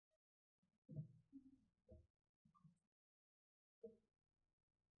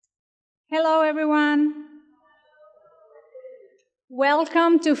Hello, everyone.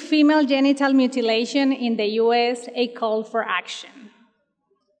 Welcome to Female Genital Mutilation in the US, a Call for Action.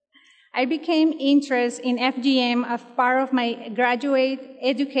 I became interested in FGM as part of my graduate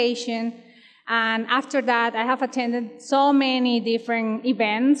education, and after that, I have attended so many different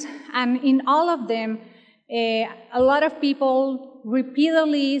events, and in all of them, a lot of people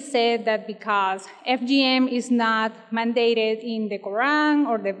repeatedly said that because FGM is not mandated in the Quran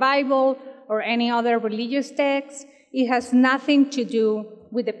or the Bible or any other religious text, it has nothing to do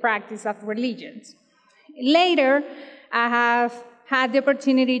with the practice of religions. Later, I have had the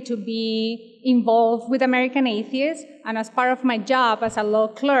opportunity to be involved with American Atheists, and as part of my job as a law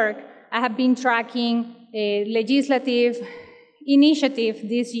clerk, I have been tracking a legislative initiative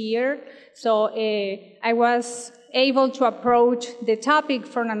this year, so I was able to approach the topic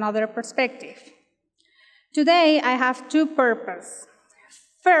from another perspective. Today, I have two purposes.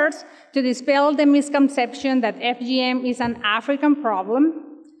 First, to dispel the misconception that FGM is an African problem,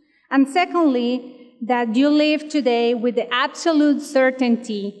 and secondly, that you live today with the absolute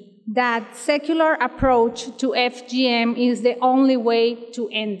certainty that secular approach to FGM is the only way to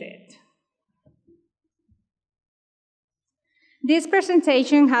end it. This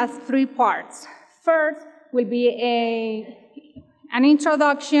presentation has three parts. First will be an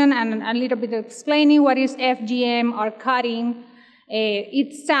introduction and a little bit of explaining what is FGM or cutting,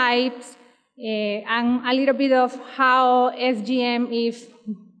 its types, and a little bit of how FGM is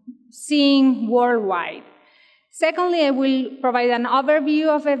seen worldwide. Secondly, I will provide an overview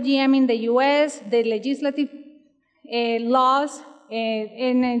of FGM in the US, the legislative laws,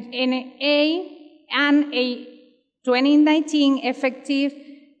 NA, and a 2019 effective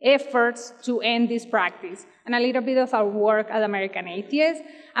efforts to end this practice, and a little bit of our work at American Atheists,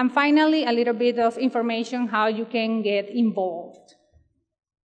 and finally, a little bit of information how you can get involved.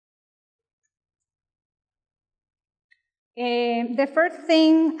 The first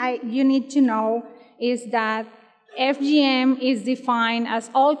thing you need to know is that FGM is defined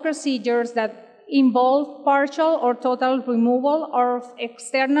as all procedures that involve partial or total removal of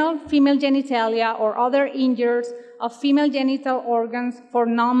external female genitalia or other injuries of female genital organs for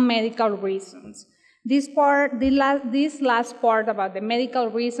non-medical reasons. This last part about the medical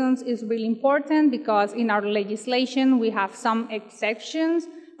reasons is really important because in our legislation we have some exceptions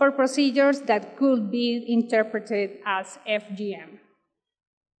for procedures that could be interpreted as FGM.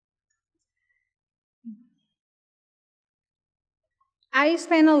 I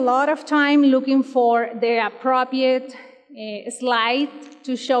spent a lot of time looking for the appropriate slide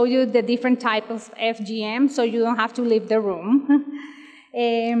to show you the different types of FGM so you don't have to leave the room.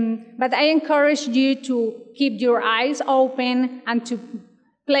 But I encourage you to keep your eyes open and to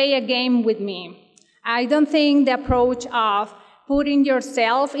play a game with me. I don't think the approach of putting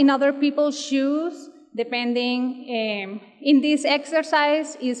yourself in other people's shoes, depending in this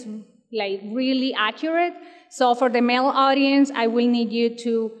exercise, is like really accurate. So for the male audience, I will need you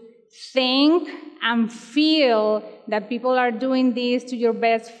to think and feel that people are doing this to your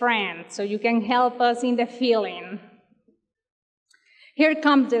best friend, so you can help us in the feeling. Here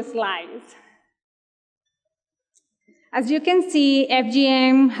comes the slides. As you can see,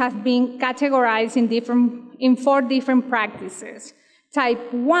 FGM has been categorized in 4 different practices.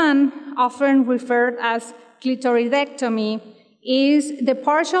 Type 1, often referred as clitoridectomy, is the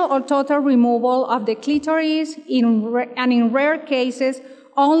partial or total removal of the clitoris, and in rare cases,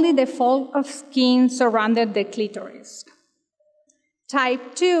 only the fold of skin surrounding the clitoris.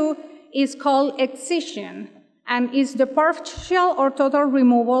 Type 2 is called excision, and is the partial or total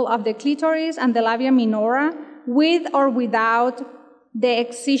removal of the clitoris and the labia minora with or without the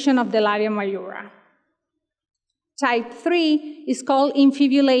excision of the labia majora. Type 3 is called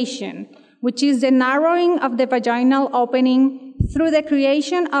infibulation, which is the narrowing of the vaginal opening through the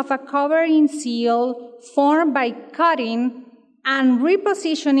creation of a covering seal formed by cutting and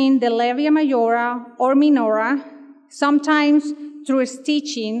repositioning the labia majora or minora, sometimes through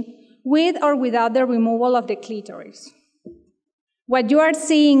stitching, with or without the removal of the clitoris. What you are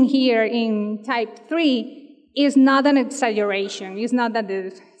seeing here in type 3 is not an exaggeration. It's not that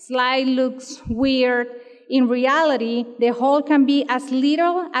the slide looks weird. In reality, the hole can be as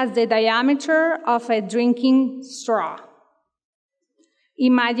little as the diameter of a drinking straw.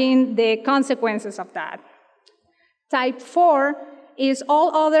 Imagine the consequences of that. Type 4 is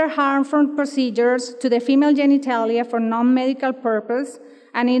all other harmful procedures to the female genitalia for non-medical purpose,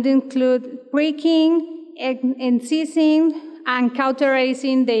 and it includes pricking, incising, and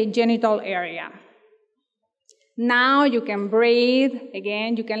cauterizing the genital area. Now you can breathe.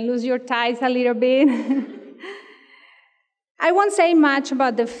 Again, you can lose your ties a little bit. I won't say much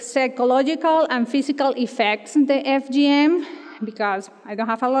about the psychological and physical effects of the FGM because I don't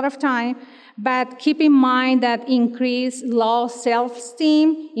have a lot of time, but keep in mind that increased low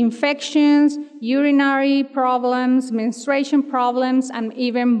self-esteem, infections, urinary problems, menstruation problems, and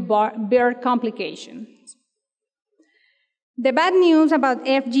even birth complications. The bad news about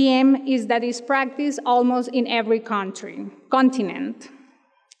FGM is that it's practiced almost in every continent.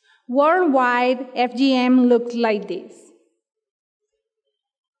 Worldwide, FGM looks like this.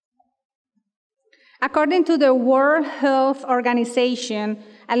 According to the World Health Organization,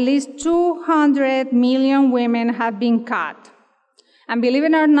 at least 200 million women have been cut. And believe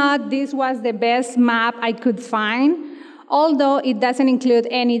it or not, this was the best map I could find, although it doesn't include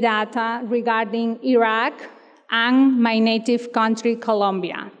any data regarding Iraq and my native country,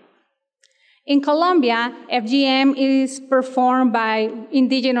 Colombia. In Colombia, FGM is performed by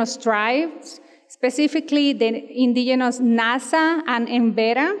indigenous tribes, specifically the indigenous Nasa and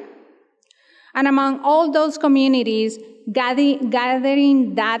Embera. And among all those communities,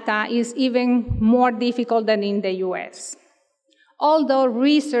 gathering data is even more difficult than in the US. Although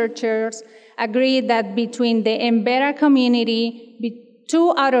researchers agree that between the Embera community,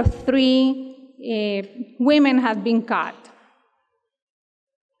 2 out of 3 women have been cut.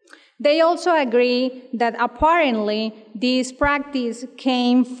 They also agree that apparently this practice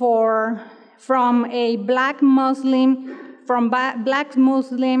came from black Muslim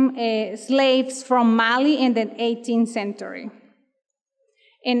slaves from Mali in the 18th century.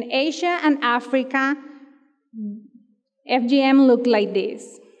 In Asia and Africa, FGM looked like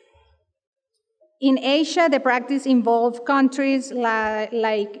this. In Asia, the practice involved countries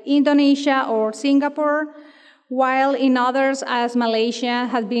like Indonesia or Singapore, while in others, as Malaysia,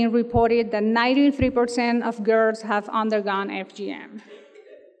 has been reported that 93% of girls have undergone FGM.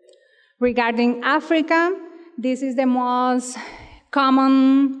 Regarding Africa, this is the most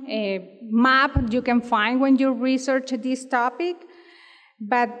common map you can find when you research this topic,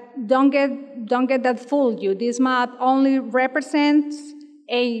 but don't get that fooled you. This map only represents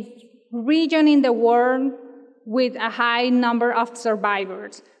a region in the world with a high number of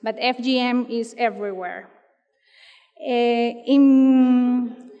survivors, but FGM is everywhere.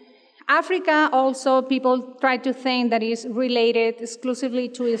 In Africa, also, people try to think that it's related exclusively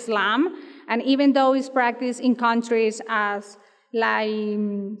to Islam, and even though it's practiced in countries as like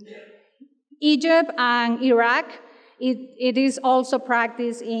Egypt and Iraq, it is also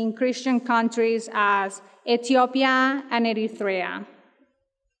practiced in Christian countries as Ethiopia and Eritrea.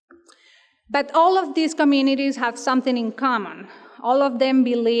 But all of these communities have something in common. All of them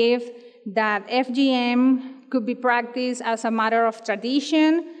believe that FGM could be practiced as a matter of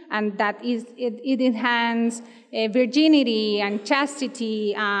tradition, and that it enhances virginity and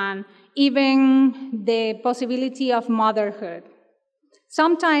chastity and even the possibility of motherhood.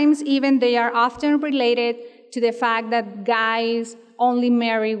 Sometimes even they are often related to the fact that guys only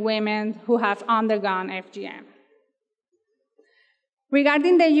marry women who have undergone FGM.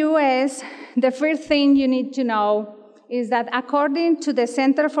 Regarding the US, the first thing you need to know is that according to the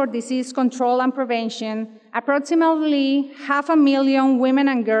Center for Disease Control and Prevention, approximately 500,000 women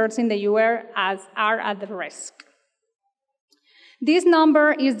and girls in the US are at risk. This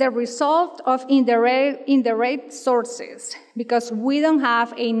number is the result of indirect sources because we don't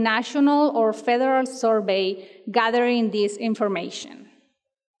have a national or federal survey gathering this information.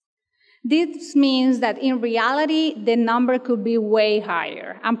 This means that in reality, the number could be way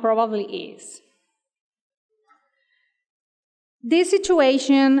higher, and probably is. This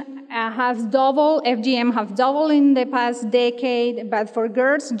situation FGM has doubled in the past decade, but for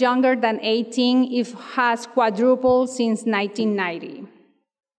girls younger than 18, it has quadrupled since 1990.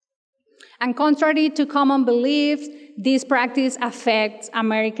 And contrary to common beliefs, this practice affects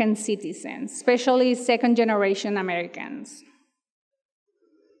American citizens, especially second-generation Americans.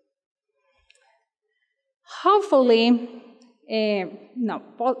 Hopefully,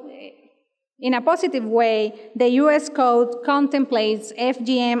 in a positive way, the US Code contemplates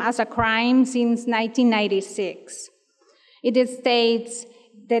FGM as a crime since 1996. It states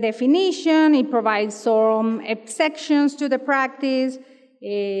the definition, it provides some exceptions to the practice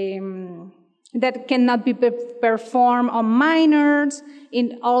that cannot be performed on minors.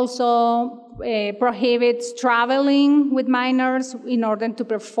 It also prohibits traveling with minors in order to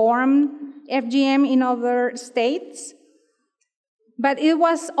perform FGM in other states. But it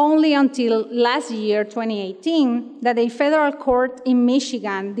was only until last year, 2018, that a federal court in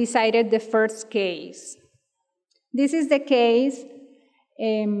Michigan decided the first case. This is the case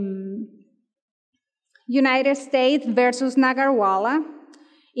United States versus Nagarwala.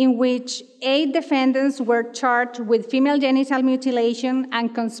 in which 8 defendants were charged with female genital mutilation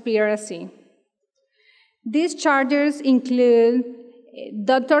and conspiracy. These charges include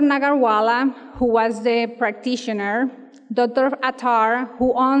Dr. Nagarwala, who was the practitioner, Dr. Attar,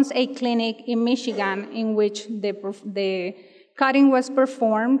 who owns a clinic in Michigan in which the cutting was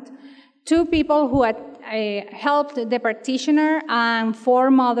performed, 2 people who had helped the practitioner, and 4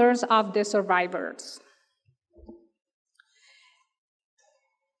 mothers of the survivors.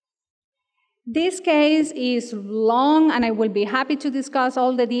 This case is long, and I will be happy to discuss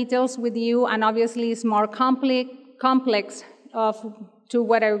all the details with you, and obviously it's more complex to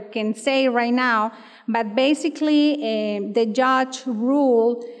what I can say right now, but basically the judge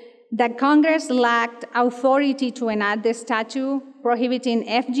ruled that Congress lacked authority to enact the statute prohibiting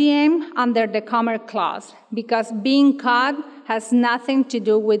FGM under the Commerce Clause, because being cut has nothing to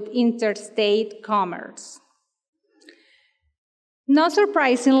do with interstate commerce. Not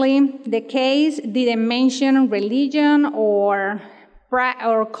surprisingly, the case didn't mention religion or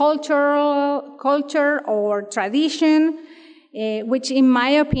culture or tradition, which in my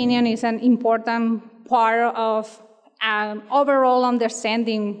opinion is an important part of an overall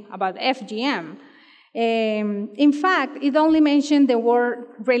understanding about FGM. In fact, it only mentioned the word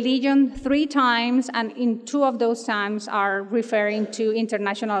religion 3 times, and in 2 of those times are referring to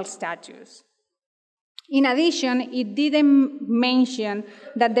international statutes. In addition, it didn't mention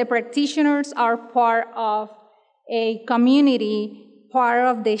that the practitioners are part of a community, part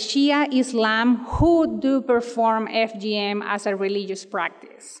of the Shia Islam, who do perform FGM as a religious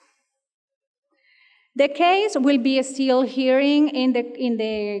practice. The case will be still hearing in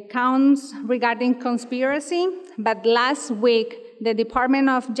the counts regarding conspiracy, but last week the Department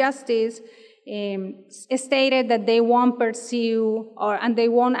of Justice stated that they won't pursue and they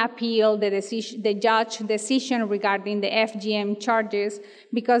won't appeal the judge's decision regarding the FGM charges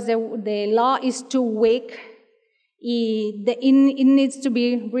because the law is too weak. It needs to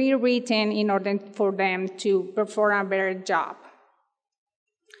be rewritten in order for them to perform a better job.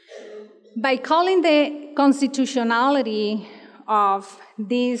 By calling the constitutionality of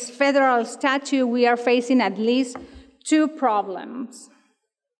this federal statute, we are facing at least 2 problems.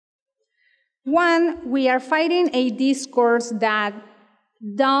 One, we are fighting a discourse that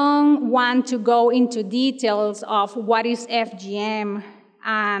don't want to go into details of what is FGM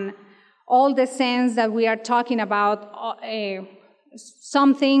and all the sense that we are talking about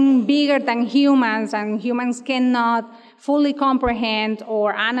something bigger than humans, and humans cannot fully comprehend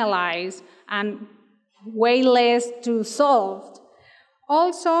or analyze, and way less to solve.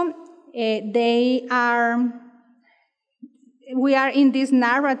 Also, we are in this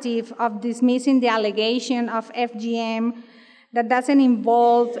narrative of dismissing the allegation of FGM that doesn't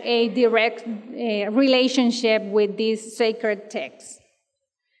involve a direct relationship with this sacred text.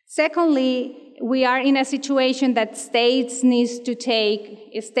 Secondly, we are in a situation that states need to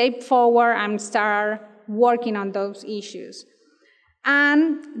take a step forward and start working on those issues.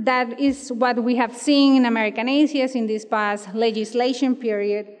 And that is what we have seen in American Atheists in this past legislation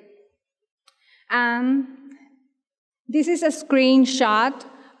period. And this is a screenshot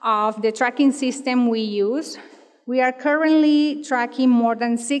of the tracking system we use. We are currently tracking more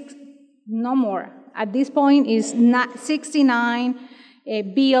than at this point is 69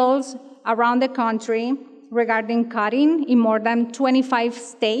 bills around the country regarding cutting in more than 25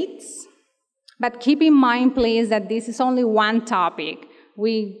 states. But keep in mind, please, that this is only one topic.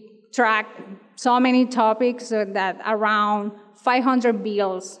 We track so many topics that around 500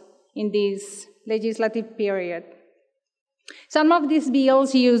 bills in this legislative period. Some of these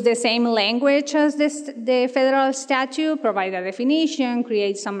bills use the same language as the federal statute, provide a definition,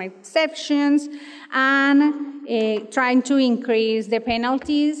 create some exceptions, and trying to increase the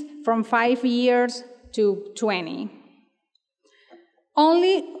penalties from 5 years to 20.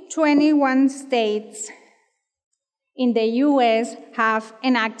 Only 21 states in the US have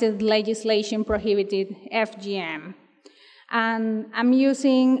enacted legislation prohibiting FGM. And I'm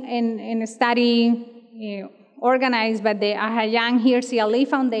using in a study organized by the Ayaan Hirsi Ali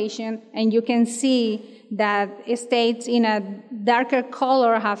Foundation, and you can see that states in a darker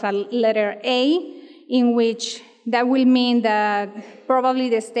color have a letter A, in which that will mean that probably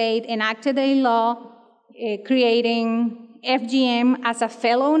the state enacted a law creating FGM as a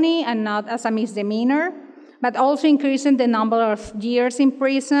felony and not as a misdemeanor, but also increasing the number of years in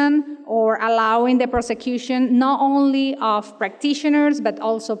prison or allowing the prosecution not only of practitioners, but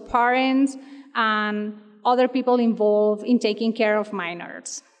also parents and other people involved in taking care of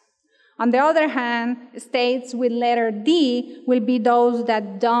minors. On the other hand, states with letter D will be those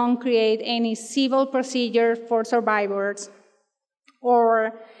that don't create any civil procedure for survivors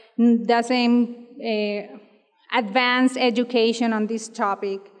or doesn't advance education on this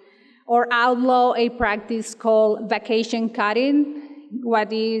topic, or outlaw a practice called vacation cutting,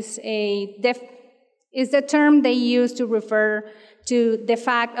 what is the term they use to refer to the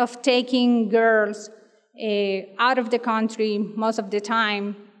fact of taking girls out of the country most of the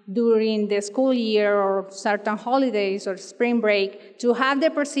time during the school year or certain holidays or spring break to have the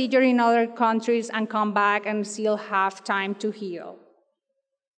procedure in other countries and come back and still have time to heal.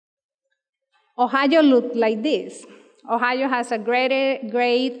 Ohio looked like this. Ohio has a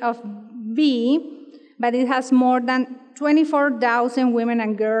grade of B, but it has more than 24,000 women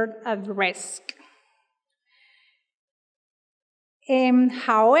and girls at risk.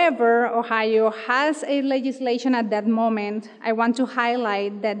 However, Ohio has a legislation at that moment. I want to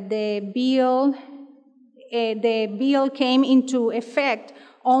highlight that the bill came into effect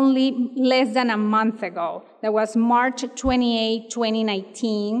only less than a month ago. That was March 28,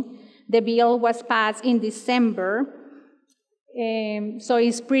 2019. The bill was passed in December. So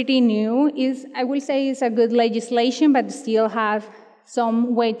it's pretty new. I will say it's a good legislation, but still have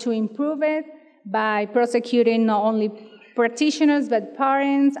some way to improve it by prosecuting not only practitioners, but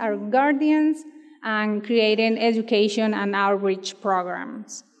parents, our guardians, and creating education and outreach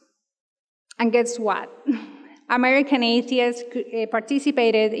programs. And guess what? American Atheists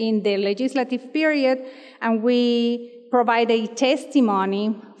participated in the legislative period, and we provide a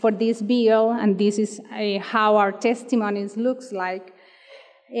testimony for this bill, and this is how our testimonies looks like.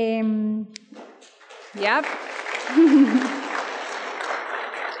 Yep.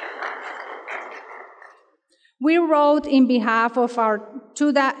 We wrote in behalf of our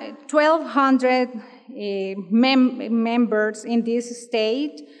 1,200 members in this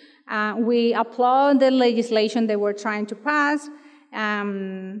state. We applaud the legislation they were trying to pass.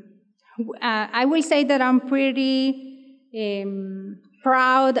 I will say that I'm pretty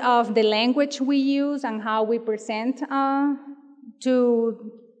proud of the language we use and how we present to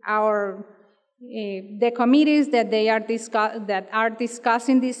the committees that are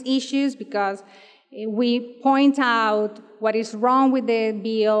discussing these issues, because we point out what is wrong with the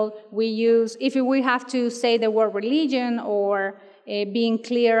bill. We use, if we have to say the word religion or being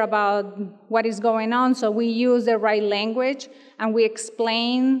clear about what is going on, so we use the right language and we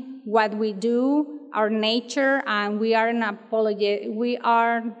explain what we do, our nature, and we are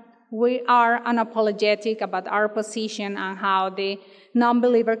unapologetic about our position and how the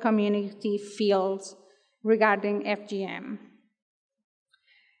non-believer community feels regarding FGM.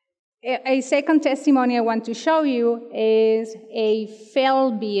 A second testimony I want to show you is a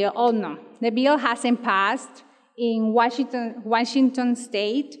failed bill. Oh no, the bill hasn't passed in Washington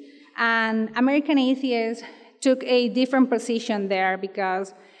State, and American Atheists took a different position there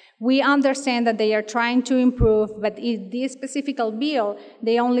because we understand that they are trying to improve, but in this specific bill,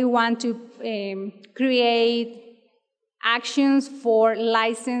 they only want to create actions for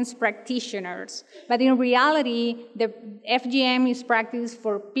licensed practitioners. But in reality, the FGM is practiced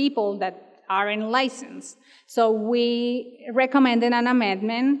for people that aren't licensed. So we recommended an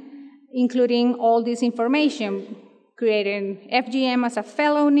amendment including all this information, creating FGM as a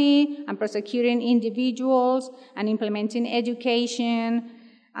felony and prosecuting individuals and implementing education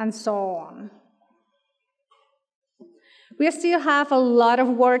and so on. We still have a lot of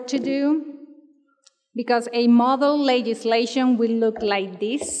work to do, because a model legislation will look like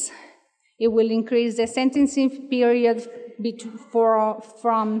this. It will increase the sentencing period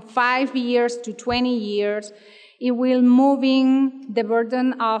from 5 years to 20 years. It will moving the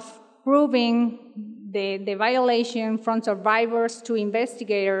burden of proving the violation from survivors to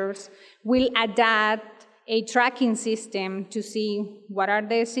investigators, will adapt a tracking system to see what are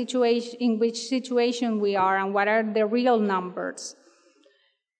the situation, in which situation we are and what are the real numbers.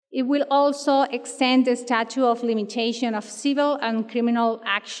 It will also extend the statute of limitation of civil and criminal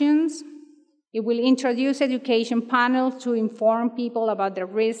actions. It will introduce education panels to inform people about the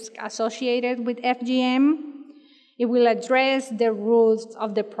risk associated with FGM. It will address the roots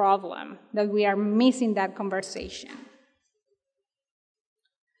of the problem, that we are missing that conversation.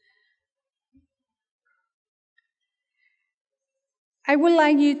 I would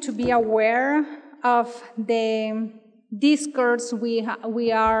like you to be aware of the discourse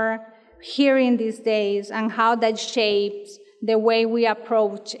we are hearing these days and how that shapes the way we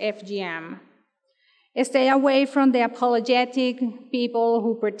approach FGM. Stay away from the apologetic people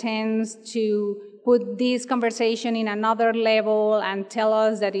who pretend to put this conversation in another level and tell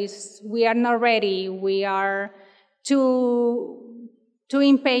us that we are not ready, we are too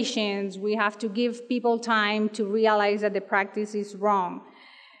impatient, we have to give people time to realize that the practice is wrong.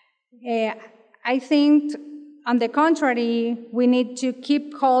 I think On the contrary, we need to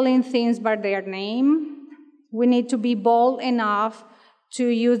keep calling things by their name. We need to be bold enough to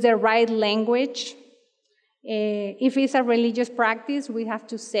use the right language. If it's a religious practice, we have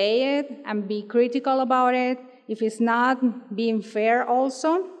to say it and be critical about it. If it's not, being fair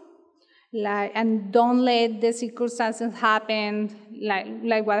also. And don't let the circumstances happen,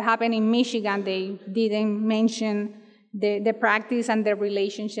 like what happened in Michigan. They didn't mention the practice and the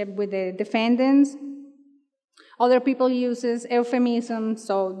relationship with the defendants. Other people uses euphemisms,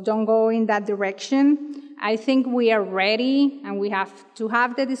 so don't go in that direction. I think we are ready, and we have to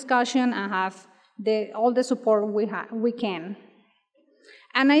have the discussion and have all the support we can.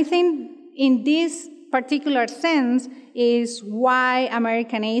 And I think in this particular sense is why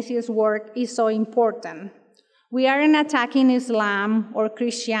American Atheists work is so important. We aren't attacking Islam or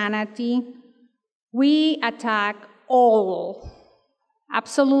Christianity. We attack all,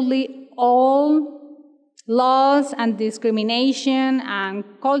 absolutely all laws and discrimination and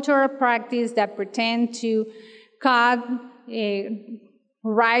cultural practice that pretend to cut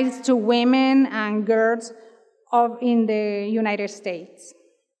rights to women and girls in the United States.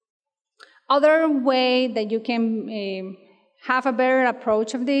 Other way that you can have a better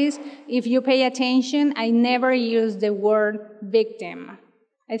approach of this, if you pay attention, I never use the word victim.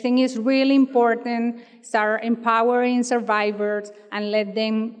 I think it's really important to start empowering survivors and let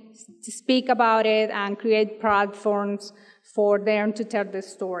them speak about it and create platforms for them to tell the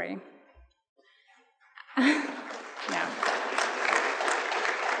story. Yeah.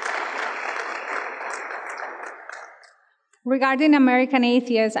 Regarding American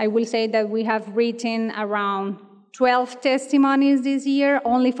Atheists, I will say that we have written around 12 testimonies this year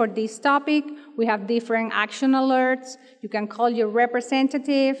only for this topic. We have different action alerts. You can call your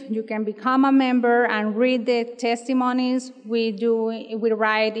representative. You can become a member and read the testimonies we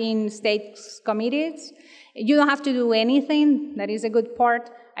write in state committees. You don't have to do anything. That is a good part.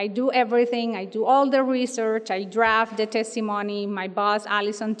 I do everything. I do all the research. I draft the testimony. My boss,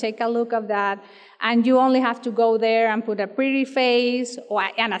 Allison, take a look at that. And you only have to go there and put a pretty face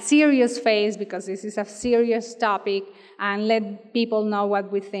and a serious face, because this is a serious topic, and let people know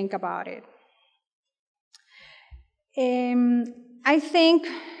what we think about it. I think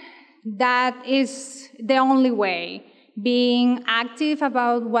that is the only way. Being active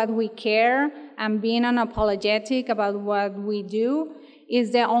about what we care and being unapologetic about what we do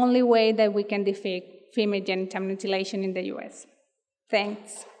is the only way that we can defeat female genital mutilation in the US.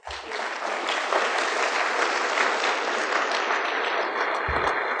 Thanks.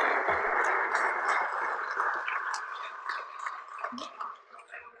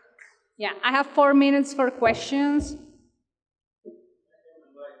 Yeah, I have 4 minutes for questions.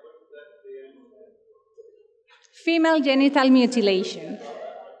 Female genital mutilation.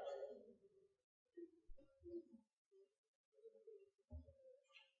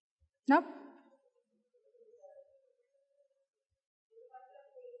 Nope.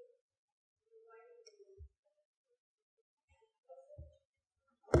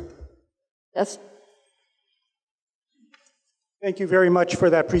 Yes. Thank you very much for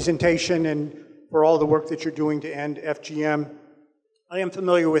that presentation and for all the work that you're doing to end FGM. I am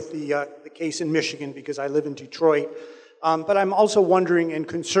familiar with the case in Michigan because I live in Detroit, but I'm also wondering and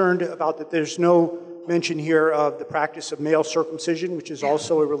concerned about that there's no mention here of the practice of male circumcision, which is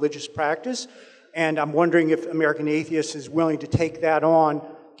also a religious practice, and I'm wondering if American Atheists is willing to take that on,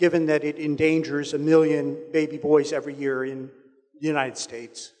 given that it endangers 1 million baby boys every year in the United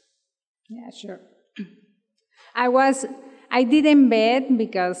States. Yeah, sure. I didn't bet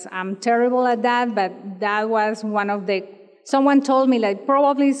because I'm terrible at that, but that was one of the, someone told me like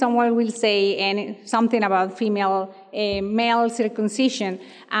probably someone will say something about male circumcision,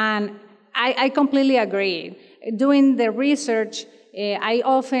 and I completely agree. Doing the research, I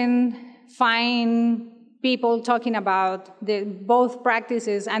often find people talking about both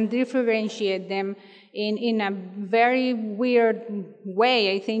practices and differentiate them in a very weird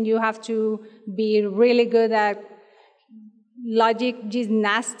way. I think you have to be really good at logic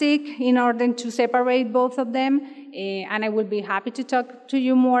gymnastic in order to separate both of them, and I would be happy to talk to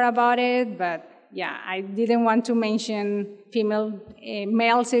you more about it, but yeah, I didn't want to mention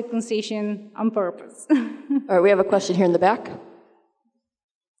male circumcision on purpose. All right, we have a question here in the back.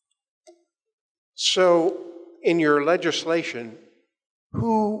 So, in your legislation,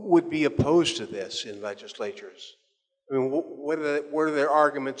 who would be opposed to this in legislatures? I mean, what are their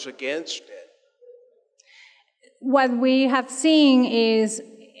arguments against it? What we have seen is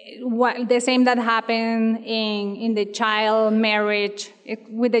the same that happened in the child marriage,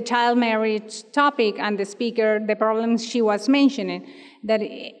 with the child marriage topic and the speaker, the problems she was mentioning, that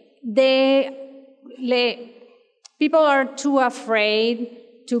people are too afraid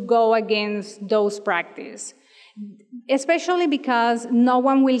to go against those practices, especially because no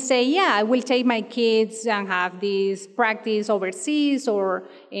one will say, yeah, I will take my kids and have this practice overseas or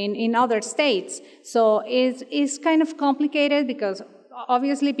in other states. So it's kind of complicated because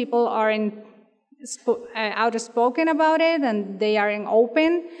obviously people aren't outspoken about it and they aren't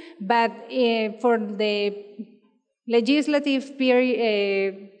open, but for the legislative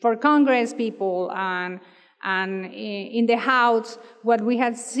period, for Congress people and in the House, what we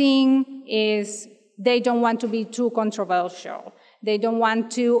have seen is they don't want to be too controversial. They don't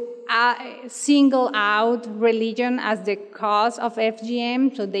want to single out religion as the cause of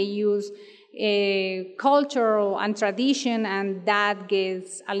FGM, so they use cultural and tradition, and that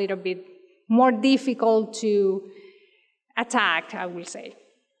gets a little bit more difficult to attack, I will say.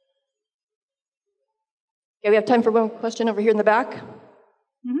 Okay, we have time for one question over here in the back.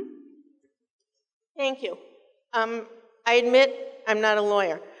 Mm-hmm. Thank you. I admit I'm not a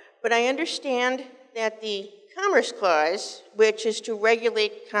lawyer, but I understand that the Commerce Clause, which is to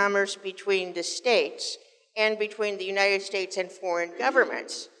regulate commerce between the states and between the United States and foreign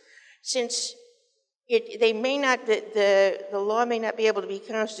governments, since the law may not be able to be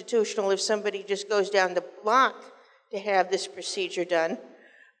constitutional if somebody just goes down the block to have this procedure done,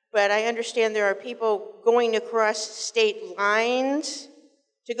 but I understand there are people going across state lines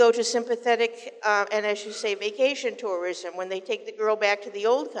to go to sympathetic, and as you say, vacation tourism, when they take the girl back to the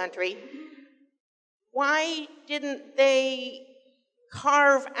old country. Why didn't they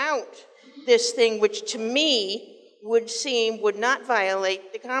carve out this thing, which to me would seem would not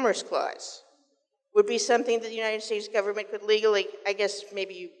violate the Commerce Clause? Would be something that the United States government could legally, I guess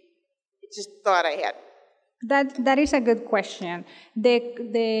maybe it's just a thought I had. That is a good question.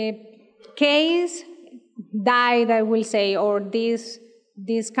 The case died, I will say, or this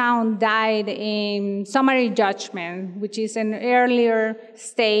count died in summary judgment, which is an earlier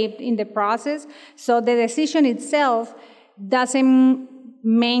stage in the process. So the decision itself doesn't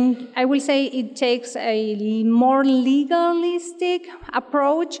I will say it takes a more legalistic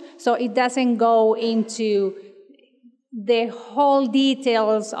approach, so it doesn't go into the whole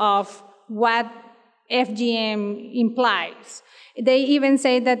details of what FGM implies. They even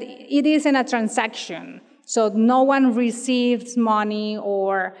say that it isn't a transaction. So no one receives money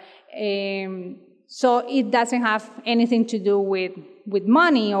or, so it doesn't have anything to do with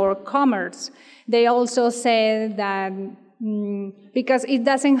money or commerce. They also say that because it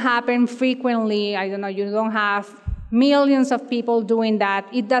doesn't happen frequently, I don't know, you don't have millions of people doing that,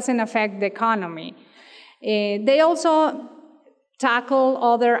 it doesn't affect the economy. They also tackle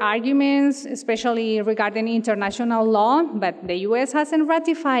other arguments, especially regarding international law, but the US hasn't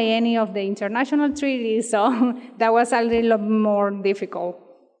ratified any of the international treaties, so that was a little more difficult.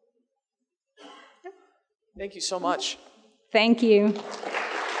 Thank you so much. Thank you.